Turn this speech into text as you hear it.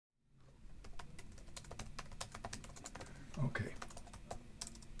Okay.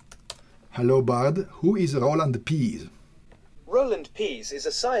 Hello, Bard. Who is Roland Pease? Roland Pease is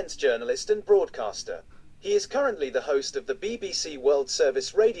a science journalist and broadcaster. He is currently the host of the BBC World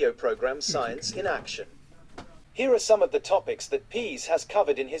Service radio programme Science in Action. Here are some of the topics that Pease has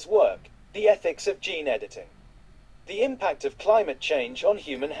covered in his work: the ethics of gene editing, the impact of climate change on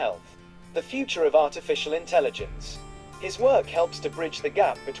human health, the future of artificial intelligence. His work helps to bridge the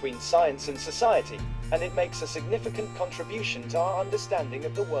gap between science and society, and it makes a significant contribution to our understanding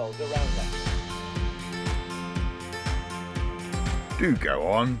of the world around us. Do go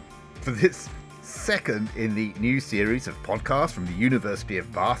on. For this second in the new series of podcasts from the University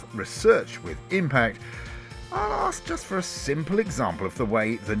of Bath, Research with Impact, I'll ask just for a simple example of the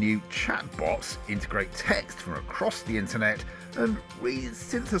way the new chatbots integrate text from across the internet and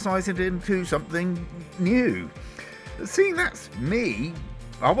re-synthesize it into something new. Seeing that's me,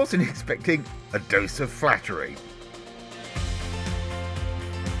 I wasn't expecting a dose of flattery.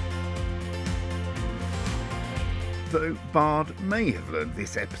 Though Bard may have learned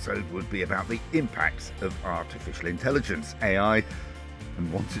this episode would be about the impacts of artificial intelligence, AI,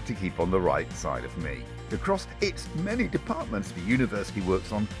 and wanted to keep on the right side of me. Across its many departments, the university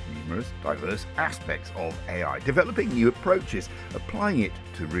works on numerous diverse aspects of AI, developing new approaches, applying it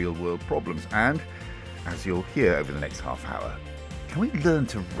to real-world problems, and, as you'll hear over the next half hour, can we learn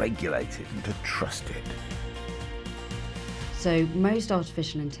to regulate it and to trust it? So most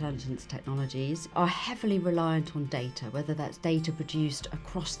artificial intelligence technologies are heavily reliant on data, whether that's data produced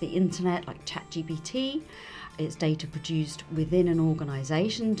across the internet like ChatGPT, it's data produced within an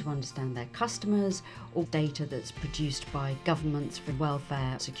organisation to understand their customers, or data that's produced by governments for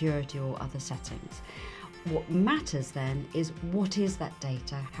welfare, security or other settings. What matters then is what is that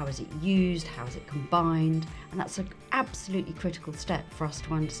data, how is it used, how is it combined, and that's an absolutely critical step for us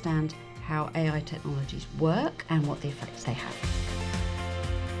to understand how AI technologies work and what the effects they have.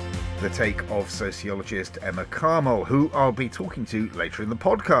 The take of sociologist Emma Carmel, who I'll be talking to later in the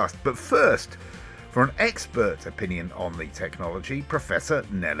podcast. But first, for an expert opinion on the technology, Professor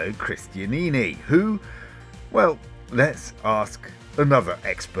Nello Cristianini, who, well, let's ask another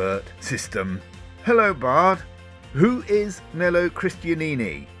expert system. Hello, Bard. Who is Nello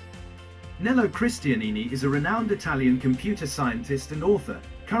Cristianini? Nello Cristianini is a renowned Italian computer scientist and author,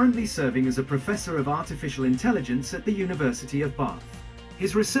 currently serving as a professor of artificial intelligence at the University of Bath.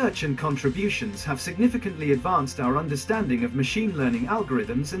 His research and contributions have significantly advanced our understanding of machine learning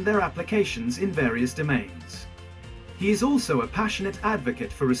algorithms and their applications in various domains. He is also a passionate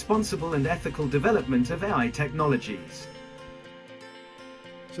advocate for responsible and ethical development of AI technologies.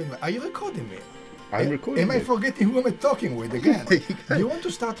 So, are you recording me? I'm recording. Am I forgetting who I'm talking with again? Do you want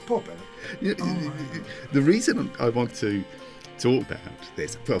to start popping? The reason I want to talk about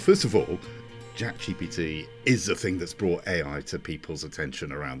this, well, first of all, ChatGPT is the thing that's brought AI to people's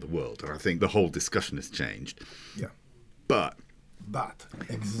attention around the world, and I think the whole discussion has changed. Yeah. But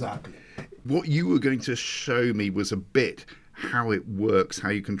exactly. What you were going to show me was a bit how it works, how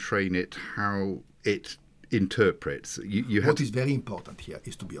you can train it, how it interprets. What is very important here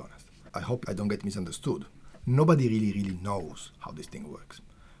is to be honest. I hope I don't get misunderstood. Nobody really knows how this thing works.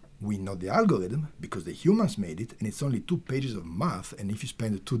 We know the algorithm because the humans made it, and it's only 2 pages of math, and if you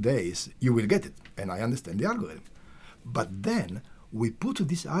spend 2 days, you will get it, and I understand the algorithm. But then we put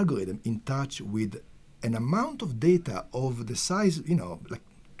this algorithm in touch with an amount of data of the size, like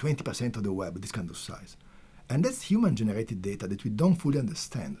 20% of the web, this kind of size. And that's human-generated data that we don't fully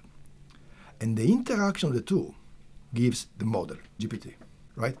understand. And the interaction of the two gives the model, GPT,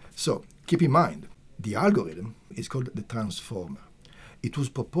 right? So keep in mind, the algorithm is called the transformer. It was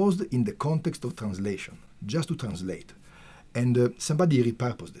proposed in the context of translation, just to translate. And somebody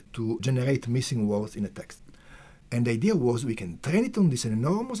repurposed it to generate missing words in a text. And the idea was we can train it on this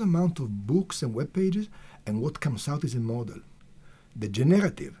enormous amount of books and web pages, and what comes out is a model. The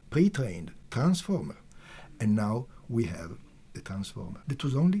generative, pre-trained transformer. And now we have the transformer that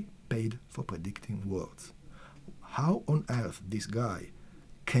was only paid for predicting words. How on earth this guy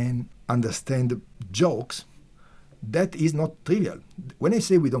can understand jokes? That is not trivial. When I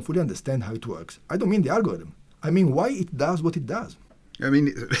say we don't fully understand how it works, I don't mean the algorithm. I mean why it does what it does. I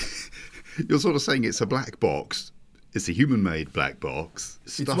mean, you're sort of saying it's a black box. It's a human-made black box.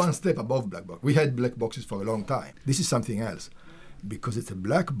 It's one step above black box. We had black boxes for a long time. This is something else because it's a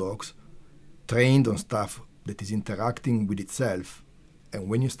black box trained on stuff that is interacting with itself. And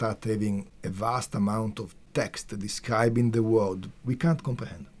when you start having a vast amount of text describing the world, we can't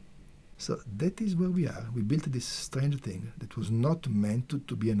comprehend. So that is where we are. We built this strange thing that was not meant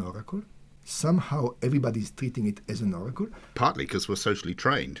to be an oracle. Somehow everybody is treating it as an oracle. Partly because we're socially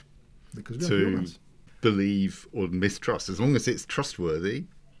trained. Because we are humans. believe or mistrust. As long as it's trustworthy,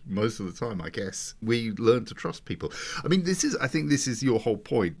 most of the time, I guess, we learn to trust people. I mean, I think this is your whole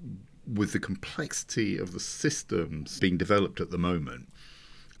point with the complexity of the systems being developed at the moment.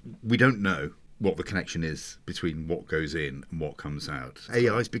 We don't know what the connection is between what goes in and what comes out.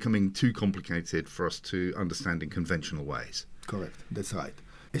 AI is becoming too complicated for us to understand in conventional ways. Correct, that's right.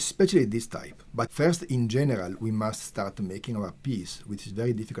 Especially this type. But first, in general, we must start making our peace with this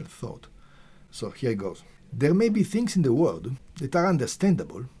very difficult thought. So here it goes. There may be things in the world that are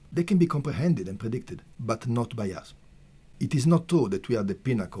understandable, they can be comprehended and predicted, but not by us. It is not true that we are the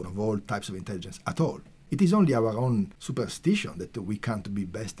pinnacle of all types of intelligence at all. It is only our own superstition that we can't be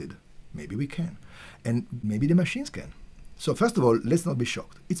bested. Maybe we can. And maybe the machines can. So first of all, let's not be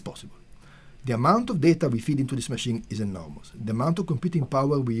shocked. It's possible. The amount of data we feed into this machine is enormous. The amount of computing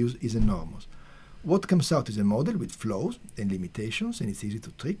power we use is enormous. What comes out is a model with flaws and limitations, and it's easy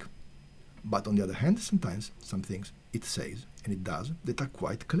to trick. But on the other hand, sometimes some things it says and it does that are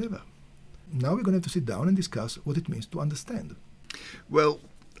quite clever. Now we're going to have to sit down and discuss what it means to understand. Well,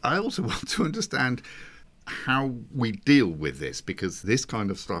 I also want to understand how we deal with this, because this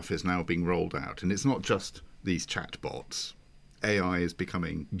kind of stuff is now being rolled out, and it's not just these chatbots. AI is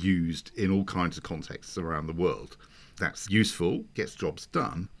becoming used in all kinds of contexts around the world. That's useful, gets jobs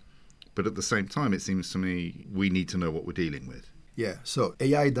done, but at the same time, it seems to me we need to know what we're dealing with. Yeah, so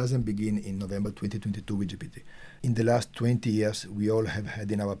AI doesn't begin in November 2022 with GPT. In the last 20 years, we all have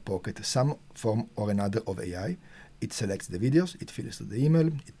had in our pocket some form or another of AI. It selects the videos, it filters the email,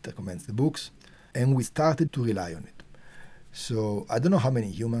 it recommends the books, and we started to rely on it. So I don't know how many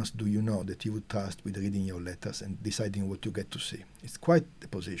humans do you know that you would trust with reading your letters and deciding what you get to see. It's quite a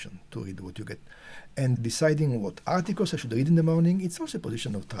position to read what you get. And deciding what articles I should read in the morning, it's also a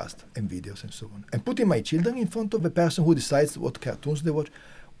position of trust, and videos and so on. And putting my children in front of a person who decides what cartoons they watch,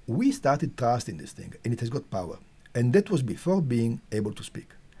 we started trusting this thing, and it has got power. And that was before being able to speak.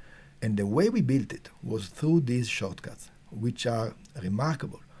 And the way we built it was through these shortcuts, which are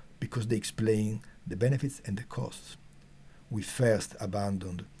remarkable because they explain the benefits and the costs. We first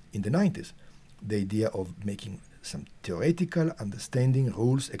abandoned, in the 90s, the idea of making some theoretical understanding,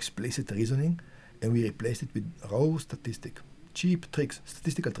 rules, explicit reasoning, and we replaced it with raw cheap tricks,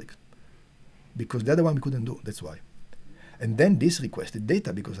 statistical tricks. Because the other one we couldn't do, that's why. And then this requested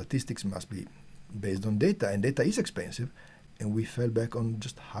data, because statistics must be based on data, and data is expensive, and we fell back on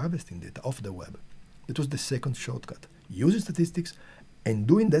just harvesting data off the web. That was the second shortcut, using statistics and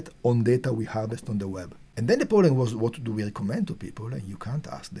doing that on data we harvest on the web. And then the problem was, what do we recommend to people? And you can't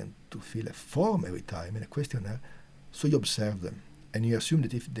ask them to fill a form every time in a questionnaire, so you observe them. And you assume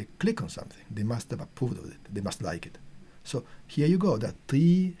that if they click on something, they must have approved of it, they must like it. So here you go, there are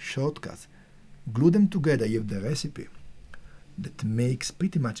 3 shortcuts. Glue them together, you have the recipe that makes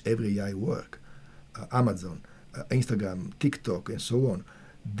pretty much every AI work. Amazon, Instagram, TikTok, and so on.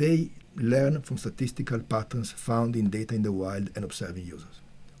 They learn from statistical patterns found in data in the wild and observing users.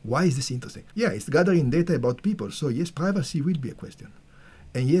 Why is this interesting? Yeah, it's gathering data about people, so yes, privacy will be a question.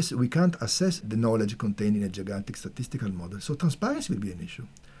 And yes, we can't assess the knowledge contained in a gigantic statistical model, so transparency will be an issue.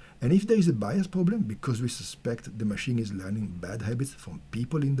 And if there is a bias problem, because we suspect the machine is learning bad habits from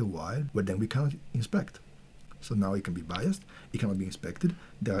people in the wild, well, then we cannot inspect. So now it can be biased, it cannot be inspected,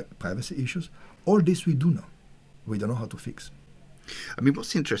 there are privacy issues. All this we do know. We don't know how to fix. I mean,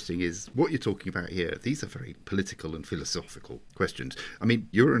 what's interesting is what you're talking about here. These are very political and philosophical questions. I mean,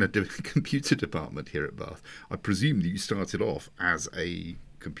 you're in a computer department here at Bath. I presume that you started off as a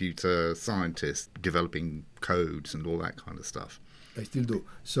computer scientist developing codes and all that kind of stuff. I still do.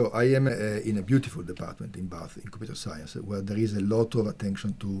 So I am in a beautiful department in Bath, in computer science, where there is a lot of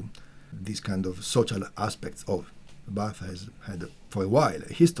attention to these kind of social aspects of. Bath has had, for a while,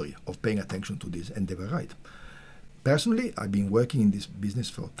 a history of paying attention to this, and they were right. Personally, I've been working in this business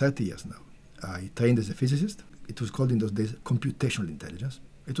for 30 years now. I trained as a physicist. It was called in those days computational intelligence.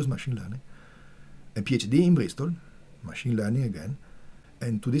 It was machine learning. A PhD in Bristol, machine learning again.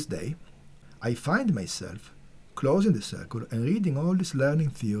 And to this day, I find myself closing the circle and reading all this learning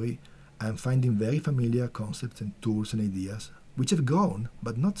theory and finding very familiar concepts and tools and ideas which have grown,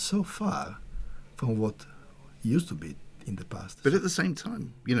 but not so far from what used to be in the past. But at the same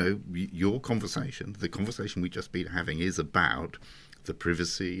time, you know, your conversation, the conversation we've just been having is about the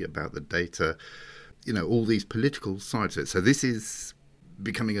privacy, about the data, you know, all these political sides of it. So this is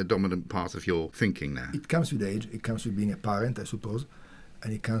becoming a dominant part of your thinking now. It comes with age, it comes with being a parent, I suppose,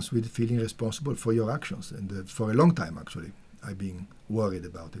 and it comes with feeling responsible for your actions. And for a long time, actually, I've been worried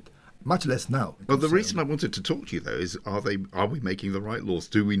about it. Much less now. Well, the reason I wanted to talk to you, though, is are we making the right laws?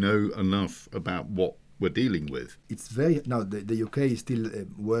 Do we know enough about what we're dealing with. It's very... Now, the UK is still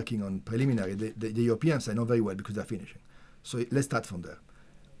working on preliminary. The Europeans I know very well because they're finishing. So let's start from there.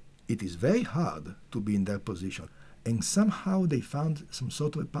 It is very hard to be in their position. And somehow they found some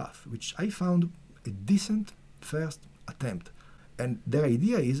sort of a path, which I found a decent first attempt. And their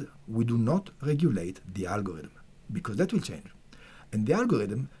idea is we do not regulate the algorithm, because that will change. And the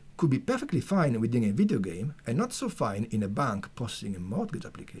algorithm could be perfectly fine within a video game and not so fine in a bank processing a mortgage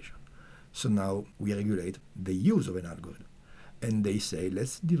application. So now we regulate the use of an algorithm. And they say,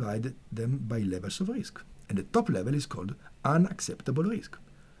 let's divide them by levels of risk. And the top level is called unacceptable risk.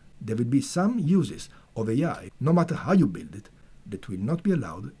 There will be some uses of AI, no matter how you build it, that will not be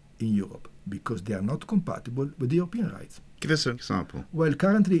allowed in Europe because they are not compatible with the European rights. Give us an example. Well,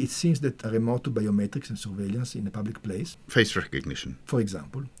 currently it seems that remote biometrics and surveillance in a public place, Face recognition. for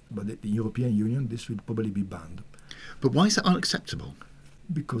example, but the European Union, this will probably be banned. But why is it unacceptable?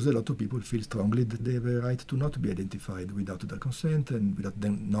 Because a lot of people feel strongly that they have a right to not be identified without their consent and without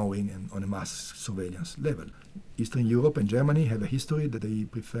them knowing and on a mass surveillance level. Eastern Europe and Germany have a history that they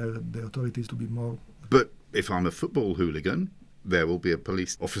prefer the authorities to be more... But if I'm a football hooligan, there will be a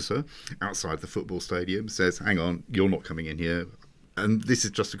police officer outside the football stadium says, hang on, you're not coming in here. And this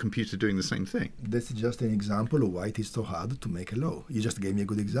is just a computer doing the same thing. This is just an example of why it is so hard to make a law. You just gave me a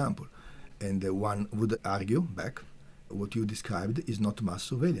good example. And one would argue back, what you described is not mass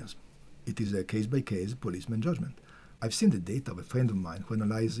surveillance. It is a case-by-case policeman judgment. I've seen the data of a friend of mine who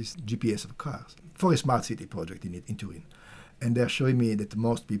analyzes GPS of cars for a smart city project in Turin. And they're showing me that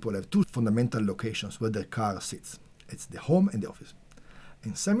most people have two fundamental locations where their car sits. It's the home and the office.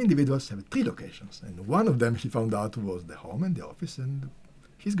 And some individuals have three locations. And one of them, he found out, was the home and the office and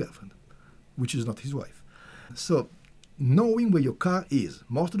his girlfriend, which is not his wife. So knowing where your car is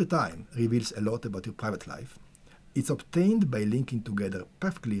most of the time reveals a lot about your private life. It's obtained by linking together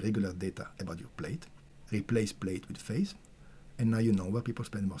perfectly regular data about your plate, replace plate with face, and now you know where people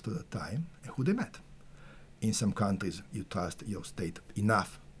spend most of their time and who they met. In some countries, you trust your state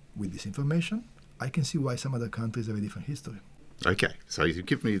enough with this information. I can see why some other countries have a different history. Okay, so you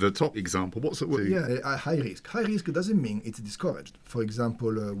give me the top example. What's it? Yeah, high risk. High risk doesn't mean it's discouraged. For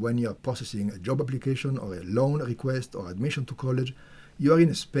example, when you're processing a job application or a loan request or admission to college, you are in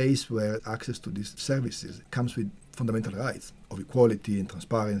a space where access to these services comes with fundamental rights of equality and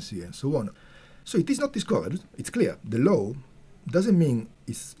transparency and so on. So it is not discouraged. It's clear. The law doesn't mean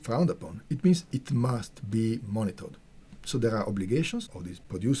it's frowned upon. It means it must be monitored. So there are obligations of these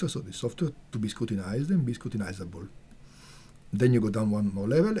producers of the software to be scrutinized and be scrutinizable. Then you go down one more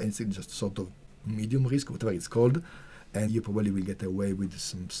level and it's just sort of medium risk, whatever it's called, and you probably will get away with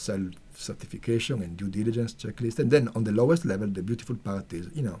some self-certification and due diligence checklist. And then on the lowest level, the beautiful part is,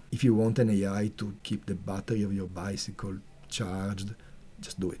 if you want an AI to keep the battery of your bicycle charged,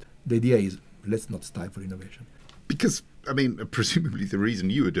 just do it. The idea is, let's not stifle innovation. Because, presumably the reason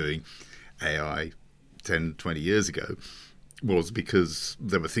you were doing AI 10, 20 years ago was because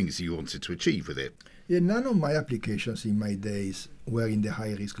there were things you wanted to achieve with it. Yeah, none of my applications in my days were in the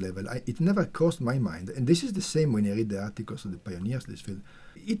high-risk level. It never crossed my mind. And this is the same when I read the articles of the pioneers of this field.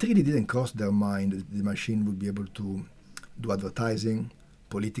 It really didn't cross their mind that the machine would be able to do advertising,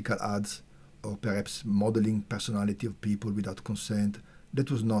 political ads, or perhaps modeling personality of people without consent. That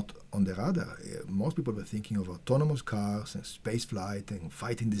was not on the radar. Most people were thinking of autonomous cars and space flight and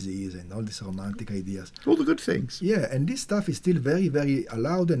fighting disease and all these romantic ideas. All the good things. Yeah, and this stuff is still very, very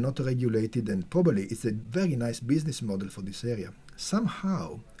allowed and not regulated, and probably it's a very nice business model for this area.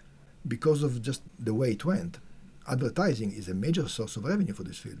 Somehow, because of just the way it went, advertising is a major source of revenue for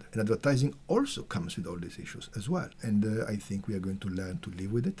this field. And advertising also comes with all these issues as well. And I think we are going to learn to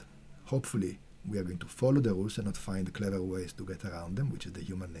live with it. Hopefully, we are going to follow the rules and not find clever ways to get around them, which is the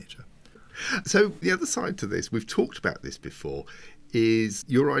human nature. So the other side to this, we've talked about this before, is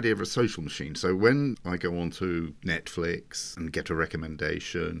your idea of a social machine. So when I go onto Netflix and get a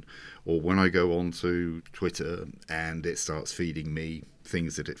recommendation, or when I go onto Twitter and it starts feeding me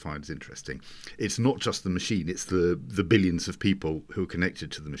things that it finds interesting, it's not just the machine, it's the billions of people who are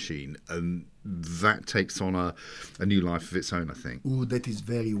connected to the machine, and that takes on a new life of its own, I think. Ooh, that is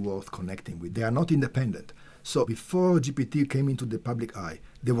very worth connecting with. They are not independent. So before GPT came into the public eye,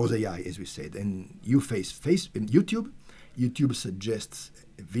 there was AI, as we said, and you face in YouTube. YouTube suggests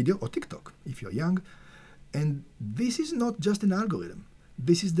a video, or TikTok, if you're young. And this is not just an algorithm.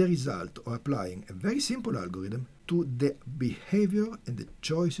 This is the result of applying a very simple algorithm to the behavior and the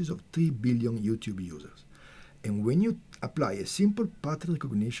choices of 3 billion YouTube users. And when you apply a simple pattern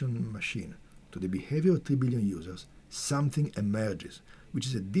recognition machine to the behavior of 3 billion users, something emerges, which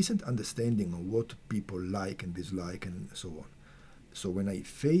is a decent understanding of what people like and dislike and so on. So when I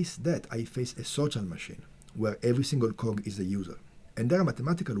face that, I face a social machine where every single cog is a user. And there are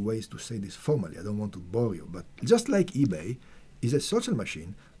mathematical ways to say this formally. I don't want to bore you, but just like eBay is a social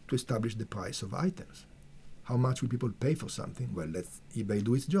machine to establish the price of items. How much will people pay for something? Well, let's eBay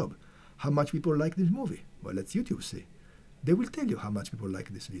do its job. How much people like this movie? Well, let's YouTube see. They will tell you how much people like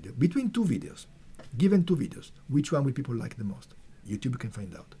this video. Between two videos, given two videos, which one will people like the most? YouTube can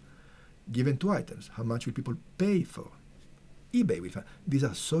find out. Given two items, how much will people pay for? eBay will find. These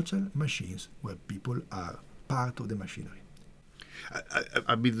are social machines where people are part of the machinery.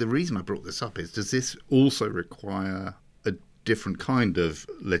 I mean, the reason I brought this up is, does this also require a different kind of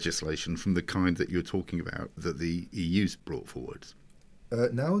legislation from the kind that you're talking about that the EU's brought forward?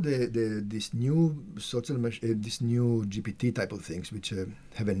 Now this new this new GPT type of things, which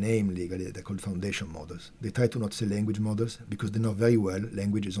have a name legally, they're called foundation models. They try to not say language models because they know very well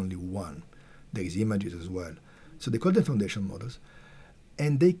language is only one. There is images as well. So they call them foundation models.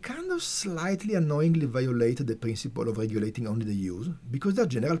 And they kind of slightly annoyingly violate the principle of regulating only the use because they're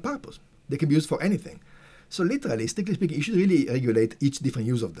general purpose. They can be used for anything. So literally, strictly speaking, you should really regulate each different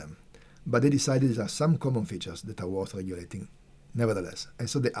use of them. But they decided there are some common features that are worth regulating nevertheless. And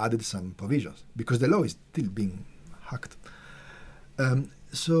so they added some provisions because the law is still being hacked.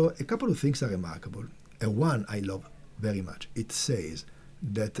 So a couple of things are remarkable. One I love very much. It says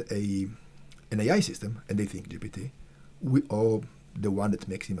that an AI system, and they think GPT, or the one that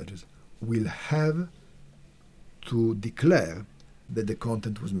makes images, will have to declare that the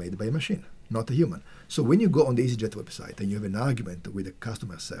content was made by a machine, not a human. So when you go on the EasyJet website and you have an argument with a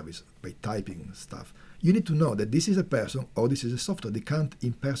customer service by typing stuff, you need to know that this is a person or this is a software. They can't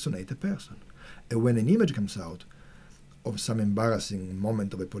impersonate a person. And when an image comes out of some embarrassing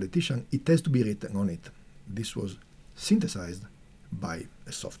moment of a politician, it has to be written on it. This was synthesized by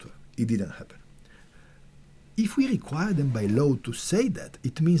a software. It didn't happen. If we require them by law to say that,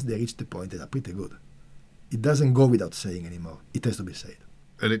 it means they reached the point that are pretty good. It doesn't go without saying anymore. It has to be said.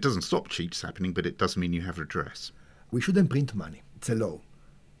 And it doesn't stop cheats happening, but it does mean you have redress. We shouldn't print money. It's a law.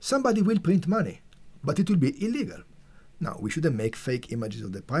 Somebody will print money, but it will be illegal. Now, we shouldn't make fake images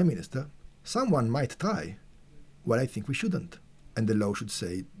of the Prime Minister. Someone might try. Well, I think we shouldn't. And the law should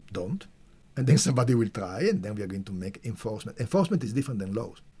say, don't. And then somebody will try, and then we are going to make enforcement. Enforcement is different than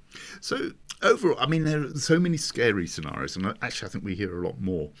laws. So overall, I mean, there are so many scary scenarios, and actually I think we hear a lot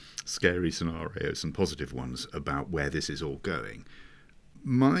more scary scenarios and positive ones about where this is all going.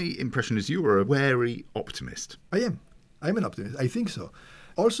 My impression is you are a wary optimist. I am. I'm an optimist. I think so.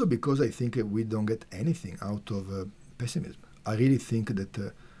 Also because I think we don't get anything out of pessimism. I really think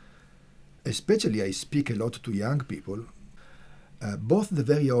that, especially I speak a lot to young people, both the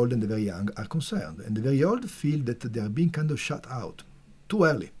very old and the very young are concerned. And the very old feel that they are being kind of shut out too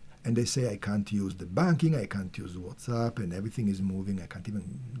early. And they say, I can't use the banking, I can't use WhatsApp, and everything is moving. I can't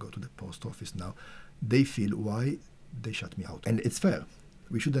even go to the post office now. They feel, why they shut me out? And it's fair.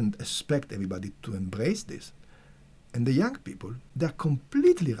 We shouldn't expect everybody to embrace this. And the young people, they're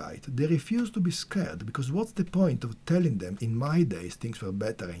completely right. They refuse to be scared because what's the point of telling them, in my days things were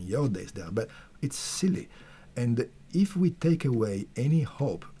better, in your days they are better? It's silly. And if we take away any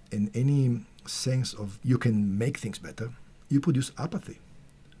hope and any sense of you can make things better, you produce apathy.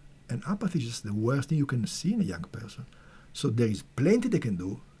 And apathy is just the worst thing you can see in a young person. So there is plenty they can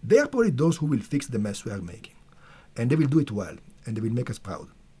do. They are probably those who will fix the mess we are making. And they will do it well. And they will make us proud.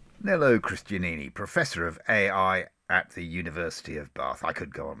 Nello Cristianini, Professor of AI at the University of Bath. I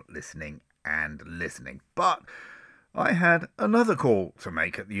could go on listening and listening, but I had another call to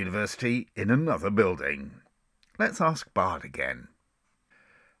make at the university in another building. Let's ask Bard again.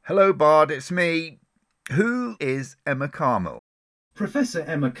 Hello, Bard, it's me. Who is Emma Carmel? Professor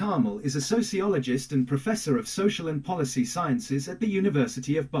Emma Carmel is a sociologist and professor of social and policy sciences at the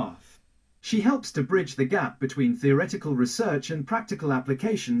University of Bath. She helps to bridge the gap between theoretical research and practical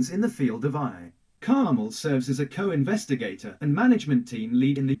applications in the field of AI. Carmel serves as a co-investigator and management team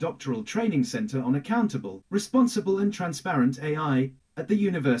lead in the Doctoral Training Centre on Accountable, Responsible and Transparent AI at the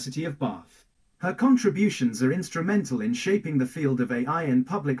University of Bath. Her contributions are instrumental in shaping the field of AI and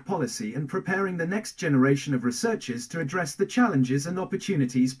public policy and preparing the next generation of researchers to address the challenges and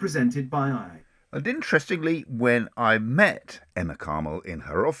opportunities presented by AI. And interestingly, when I met Emma Carmel in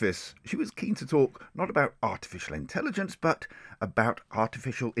her office, she was keen to talk not about artificial intelligence, but about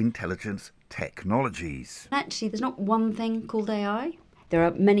artificial intelligence technologies. Actually, there's not one thing called AI. There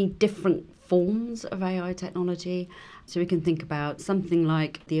are many different forms of AI technology. So we can think about something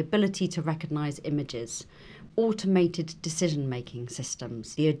like the ability to recognise images, automated decision-making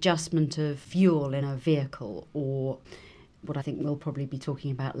systems, the adjustment of fuel in a vehicle, or what I think we'll probably be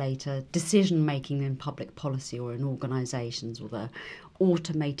talking about later, decision making in public policy or in organisations, or the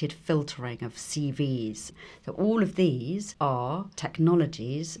automated filtering of CVs. So all of these are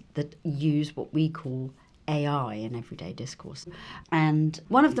technologies that use what we call AI in everyday discourse. And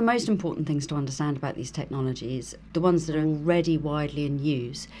one of the most important things to understand about these technologies, the ones that are already widely in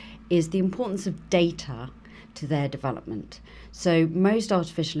use, is the importance of data to their development. So most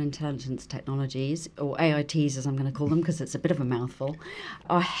artificial intelligence technologies, or AITs as I'm going to call them because it's a bit of a mouthful,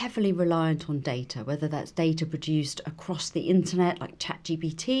 are heavily reliant on data, whether that's data produced across the internet like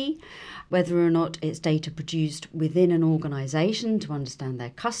ChatGPT, whether or not it's data produced within an organisation to understand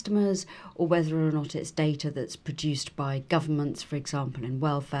their customers, or whether or not it's data that's produced by governments, for example, in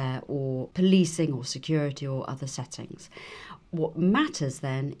welfare or policing or security or other settings. What matters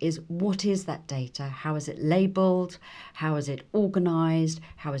then is what is that data? How is it labelled? How is it organised?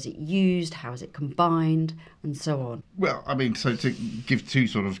 How is it used? How is it combined? And so on. Well, I mean, so to give two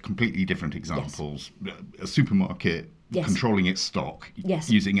sort of completely different examples, a supermarket controlling its stock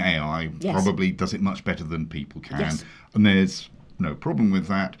using AI probably does it much better than people can. And there's no problem with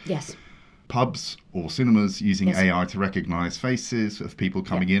that. Pubs or cinemas using AI to recognise faces of people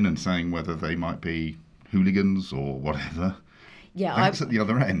coming in and saying whether they might be hooligans or whatever. That's at the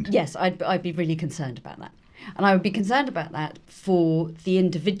other end. Yes, I'd be really concerned about that. And I would be concerned about that for the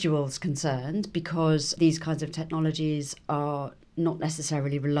individuals concerned, because these kinds of technologies are not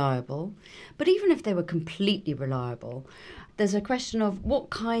necessarily reliable. But even if they were completely reliable, there's a question of what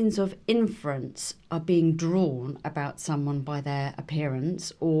kinds of inference are being drawn about someone by their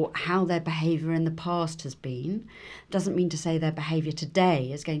appearance or how their behaviour in the past has been. Doesn't mean to say their behaviour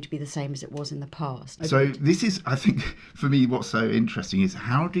today is going to be the same as it was in the past. So this is, I think, for me, what's so interesting is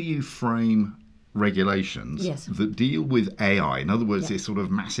how do you frame regulations that deal with AI? In other words, this sort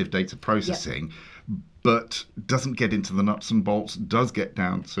of massive data processing, but doesn't get into the nuts and bolts, does get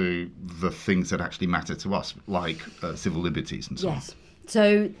down to the things that actually matter to us, like civil liberties and so on.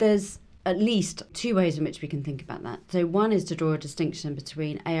 So there's at least two ways in which we can think about that. So one is to draw a distinction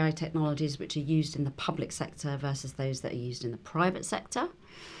between AI technologies which are used in the public sector versus those that are used in the private sector.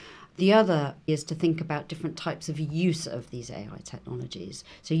 The other is to think about different types of use of these AI technologies.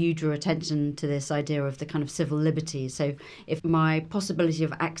 So you drew attention to this idea of the kind of civil liberties. So if my possibility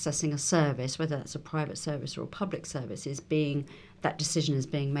of accessing a service, whether that's a private service or a public service, that decision is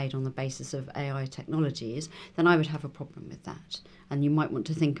being made on the basis of AI technologies, then I would have a problem with that. And you might want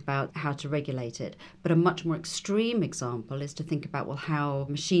to think about how to regulate it. But a much more extreme example is to think about, well, how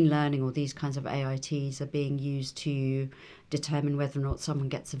machine learning or these kinds of AITs are being used to determine whether or not someone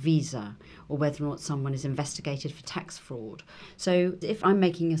gets a visa or whether or not someone is investigated for tax fraud. So if I'm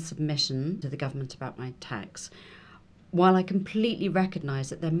making a submission to the government about my tax, while I completely recognise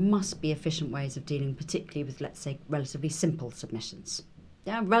that there must be efficient ways of dealing, particularly with, let's say, relatively simple submissions.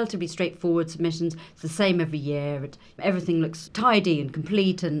 Relatively straightforward submissions. It's the same every year. Everything looks tidy and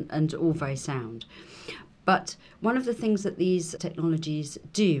complete and all very sound. But one of the things that these technologies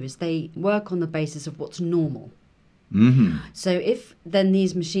do is they work on the basis of what's normal. So if then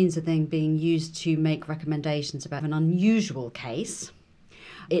these machines are then being used to make recommendations about an unusual case,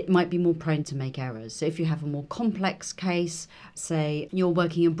 it might be more prone to make errors. So if you have a more complex case, say you're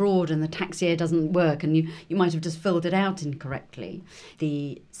working abroad and the tax year doesn't work and you might have just filled it out incorrectly,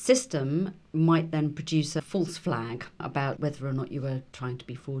 the system might then produce a false flag about whether or not you were trying to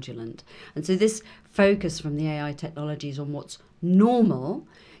be fraudulent. And so this focus from the AI technologies on what's normal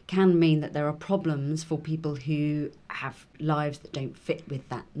can mean that there are problems for people who have lives that don't fit with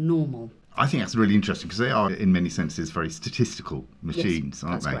that normal. I think that's really interesting because they are, in many senses, very statistical machines,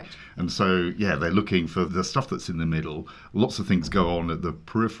 aren't they? Correct. And so, they're looking for the stuff that's in the middle. Lots of things go on at the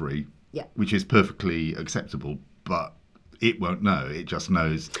periphery, which is perfectly acceptable, but it won't know. It just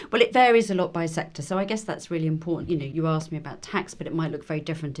knows. Well, it varies a lot by sector. So I guess that's really important. You asked me about tax, but it might look very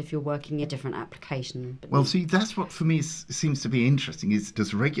different if you're working a different application. Well, see, that's what for me seems to be interesting is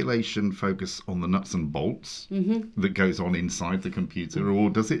does regulation focus on the nuts and bolts that goes on inside the computer,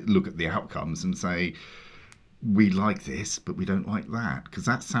 or does it look at the outcomes and say, we like this, but we don't like that? Because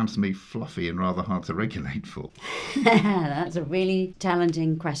that sounds to me fluffy and rather hard to regulate for. That's a really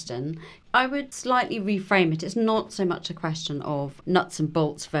challenging question. I would slightly reframe it. It's not so much a question of nuts and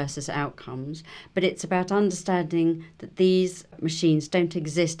bolts versus outcomes, but it's about understanding that these machines don't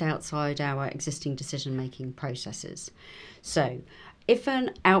exist outside our existing decision-making processes. So if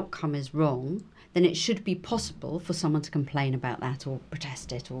an outcome is wrong, then it should be possible for someone to complain about that or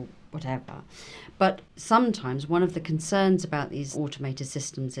protest it or whatever. But sometimes one of the concerns about these automated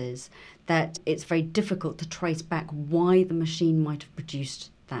systems is that it's very difficult to trace back why the machine might have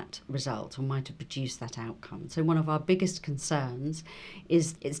produced that result or might have produced that outcome. So one of our biggest concerns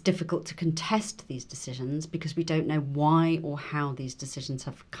is it's difficult to contest these decisions because we don't know why or how these decisions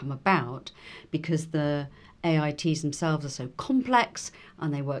have come about, because the AITs themselves are so complex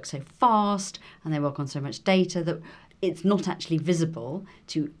and they work so fast and they work on so much data that it's not actually visible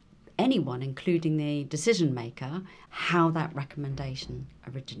to anyone, including the decision maker, how that recommendation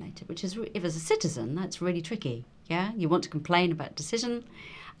originated, which is, if as a citizen, that's really tricky. Yeah, you want to complain about a decision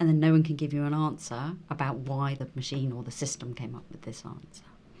and then no one can give you an answer about why the machine or the system came up with this answer.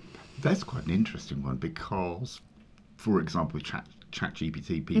 That's quite an interesting one because, for example, with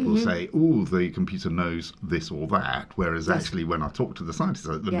ChatGPT, people say, oh, the computer knows this or that, whereas actually when I talk to the scientists,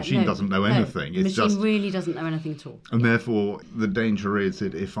 the machine doesn't know anything. The machine really doesn't know anything at all. And therefore, the danger is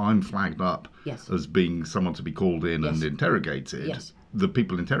that if I'm flagged up as being someone to be called in and interrogated, the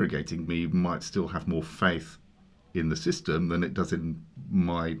people interrogating me might still have more faith in the system than it does in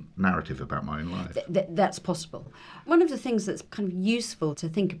my narrative about my own life. That's possible. One of the things that's kind of useful to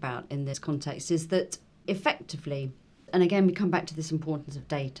think about in this context is that effectively, and again we come back to this importance of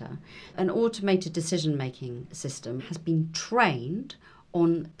data, an automated decision-making system has been trained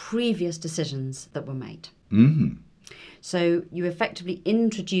on previous decisions that were made. Mm-hmm. So you effectively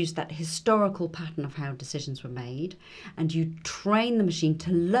introduce that historical pattern of how decisions were made, and you train the machine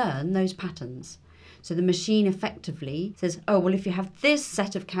to learn those patterns. So the machine effectively says, oh, well, if you have this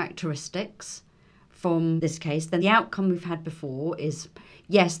set of characteristics from this case, then the outcome we've had before is,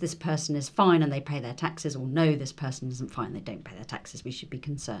 yes, this person is fine and they pay their taxes, or no, this person isn't fine, they don't pay their taxes, we should be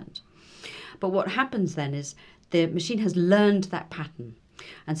concerned. But what happens then is the machine has learned that pattern.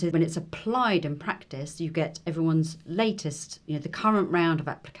 And so when it's applied in practice, you get everyone's latest, the current round of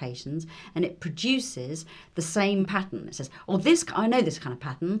applications, and it produces the same pattern. It says, oh, I know this kind of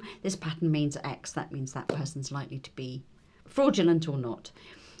pattern. This pattern means X. That means that person's likely to be fraudulent or not.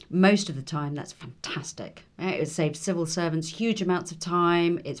 Most of the time, that's fantastic. It saves civil servants huge amounts of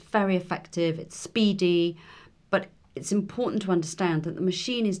time. It's very effective. It's speedy. But it's important to understand that the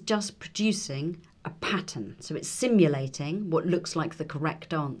machine is just producing a pattern. So it's simulating what looks like the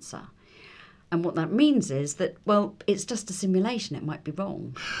correct answer. And what that means is that, well, it's just a simulation. It might be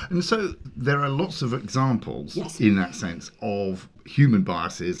wrong. And so there are lots of examples in that sense of human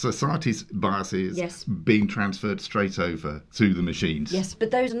biases, society's biases being transferred straight over to the machines. Yes,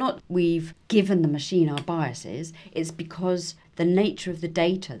 but those are not we've given the machine our biases. It's because the nature of the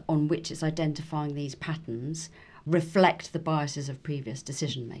data on which it's identifying these patterns reflect the biases of previous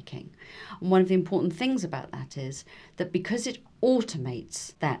decision making. And one of the important things about that is that because it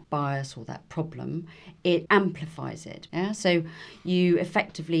automates that bias or that problem, it amplifies it. Yeah? So you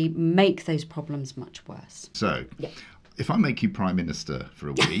effectively make those problems much worse. So if I make you Prime Minister for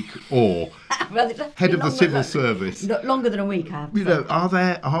a week or head of the civil service, longer than a week, I have to say.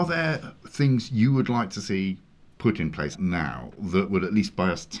 Are there things you would like to see put in place now that would at least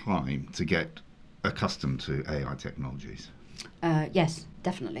buy us time to get accustomed to AI technologies? Yes,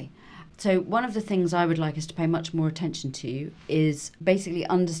 definitely. So one of the things I would like us to pay much more attention to is basically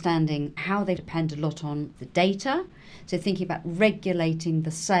understanding how they depend a lot on the data. So thinking about regulating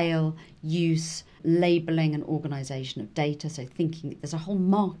the sale, use, labelling and organisation of data. So thinking there's a whole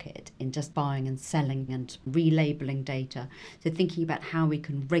market in just buying and selling and relabelling data. So thinking about how we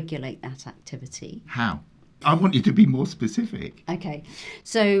can regulate that activity. How? I want you to be more specific. Okay.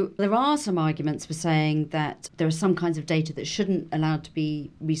 So there are some arguments for saying that there are some kinds of data that shouldn't allowed to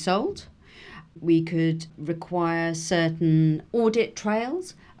be resold. We could require certain audit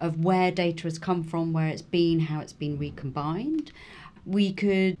trails of where data has come from, where it's been, how it's been recombined. We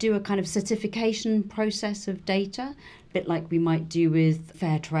could do a kind of certification process of data, a bit like we might do with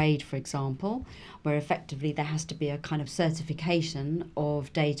fair trade, for example, where effectively there has to be a kind of certification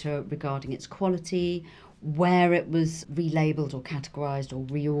of data regarding its quality, where it was relabeled or categorised or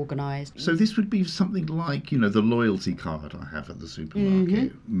reorganised. So this would be something like, the loyalty card I have at the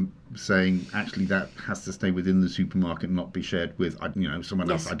supermarket, saying actually that has to stay within the supermarket and not be shared with,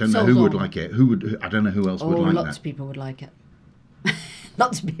 someone else. I don't know who would like it. I don't know who else would like that. Lots of people would like it.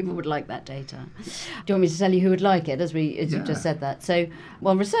 Lots of people would like that data. Do you want me to tell you who would like it, as you just said that? So,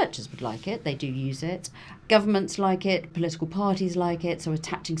 well, researchers would like it. They do use it. Governments like it. Political parties like it. So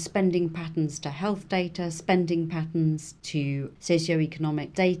attaching spending patterns to health data, spending patterns to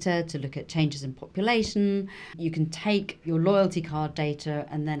socioeconomic data to look at changes in population. You can take your loyalty card data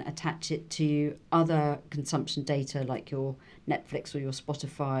and then attach it to other consumption data like your Netflix or your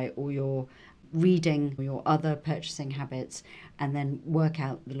Spotify or your reading or your other purchasing habits, and then work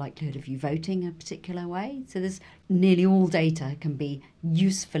out the likelihood of you voting a particular way. So there's nearly all data can be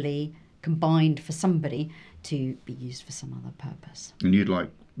usefully combined for somebody to be used for some other purpose. And you'd like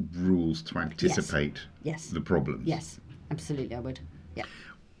rules to anticipate Yes. the problems. Yes, absolutely, I would. Yeah.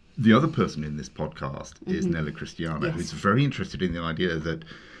 The other person in this podcast is Nello Cristianini, Yes. who's very interested in the idea that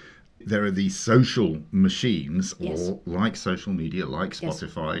there are these social machines, Yes. or like social media, like Yes.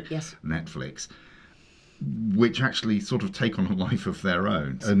 Spotify, Yes. Netflix, which actually sort of take on a life of their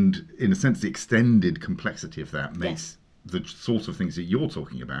own. And in a sense, the extended complexity of that makes the sort of things that you're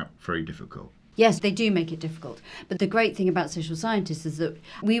talking about very difficult. Yes, they do make it difficult. But the great thing about social scientists is that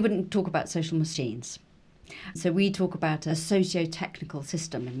we wouldn't talk about social machines. So we talk about a socio-technical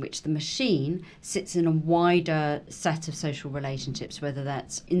system in which the machine sits in a wider set of social relationships, whether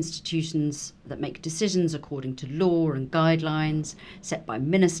that's institutions that make decisions according to law and guidelines set by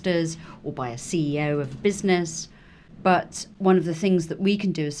ministers or by a CEO of a business. But one of the things that we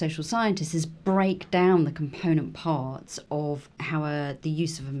can do as social scientists is break down the component parts of how the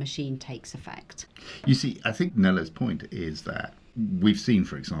use of a machine takes effect. You see, I think Nella's point is that we've seen,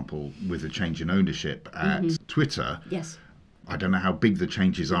 for example, with the change in ownership at Twitter, Yes. I don't know how big the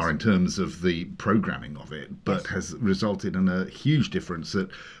changes are in terms of the programming of it, but has resulted in a huge difference that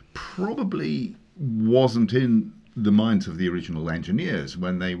probably wasn't in the minds of the original engineers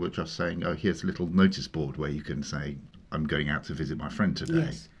when they were just saying, oh, here's a little notice board where you can say, I'm going out to visit my friend today.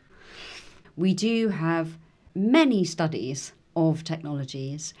 Yes. We do have many studies of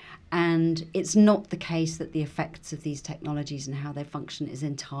technologies, and it's not the case that the effects of these technologies and how they function is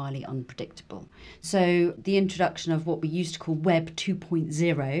entirely unpredictable. So the introduction of what we used to call Web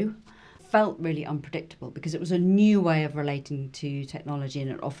 2.0 felt really unpredictable because it was a new way of relating to technology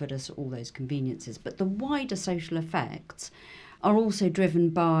and it offered us all those conveniences. But the wider social effects are also driven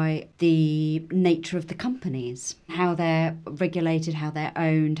by the nature of the companies, how they're regulated, how they're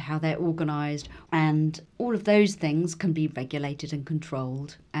owned, how they're organised, and all of those things can be regulated and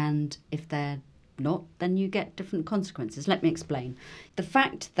controlled. And if they're not, then you get different consequences. Let me explain. The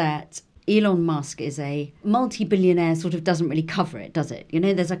fact that Elon Musk is a multi-billionaire sort of doesn't really cover it, does it? You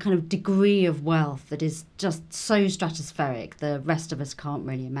know, there's a kind of degree of wealth that is just so stratospheric the rest of us can't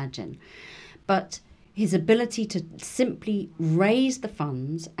really imagine. But his ability to simply raise the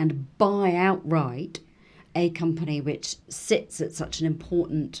funds and buy outright a company which sits at such an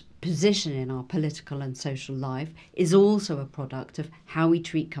important position in our political and social life is also a product of how we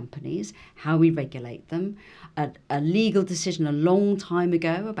treat companies, how we regulate them. A legal decision a long time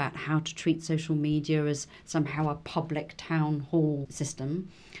ago about how to treat social media as somehow a public town hall system.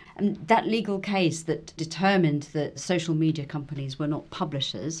 And that legal case that determined that social media companies were not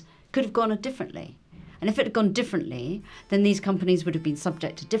publishers could have gone differently. And if it had gone differently, then these companies would have been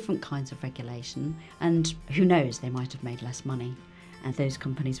subject to different kinds of regulation, and who knows, they might have made less money, and those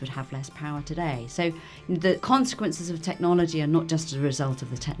companies would have less power today. So the consequences of technology are not just a result of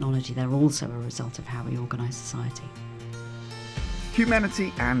the technology, they're also a result of how we organise society.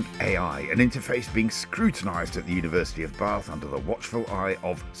 Humanity and AI, an interface being scrutinised at the University of Bath under the watchful eye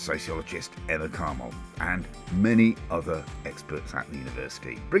of sociologist Emma Carmel and many other experts at the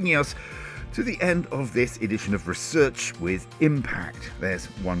university. Bringing us to the end of this edition of Research with Impact. There's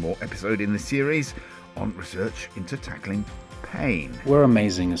one more episode in the series on research into tackling pain. We're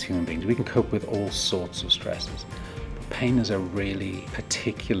amazing as human beings. We can cope with all sorts of stresses. But pain is a really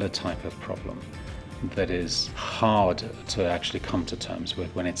particular type of problem that is hard to actually come to terms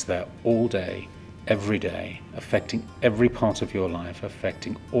with when it's there all day, every day, affecting every part of your life,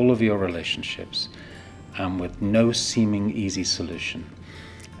 affecting all of your relationships, and with no seeming easy solution.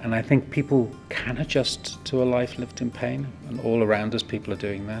 And I think people can adjust to a life lived in pain, and all around us people are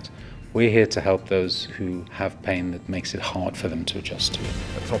doing that. We're here to help those who have pain that makes it hard for them to adjust to it.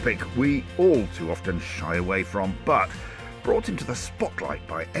 A topic we all too often shy away from, but brought into the spotlight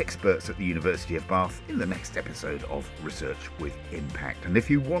by experts at the University of Bath in the next episode of Research with Impact. And if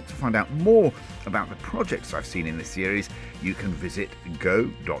you want to find out more about the projects I've seen in this series, you can visit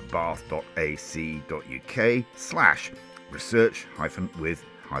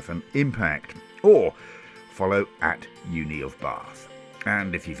go.bath.ac.uk/research-with-impact or follow at Uni of Bath.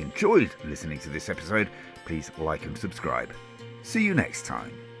 And if you've enjoyed listening to this episode, please like and subscribe. See you next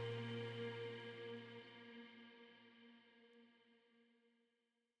time.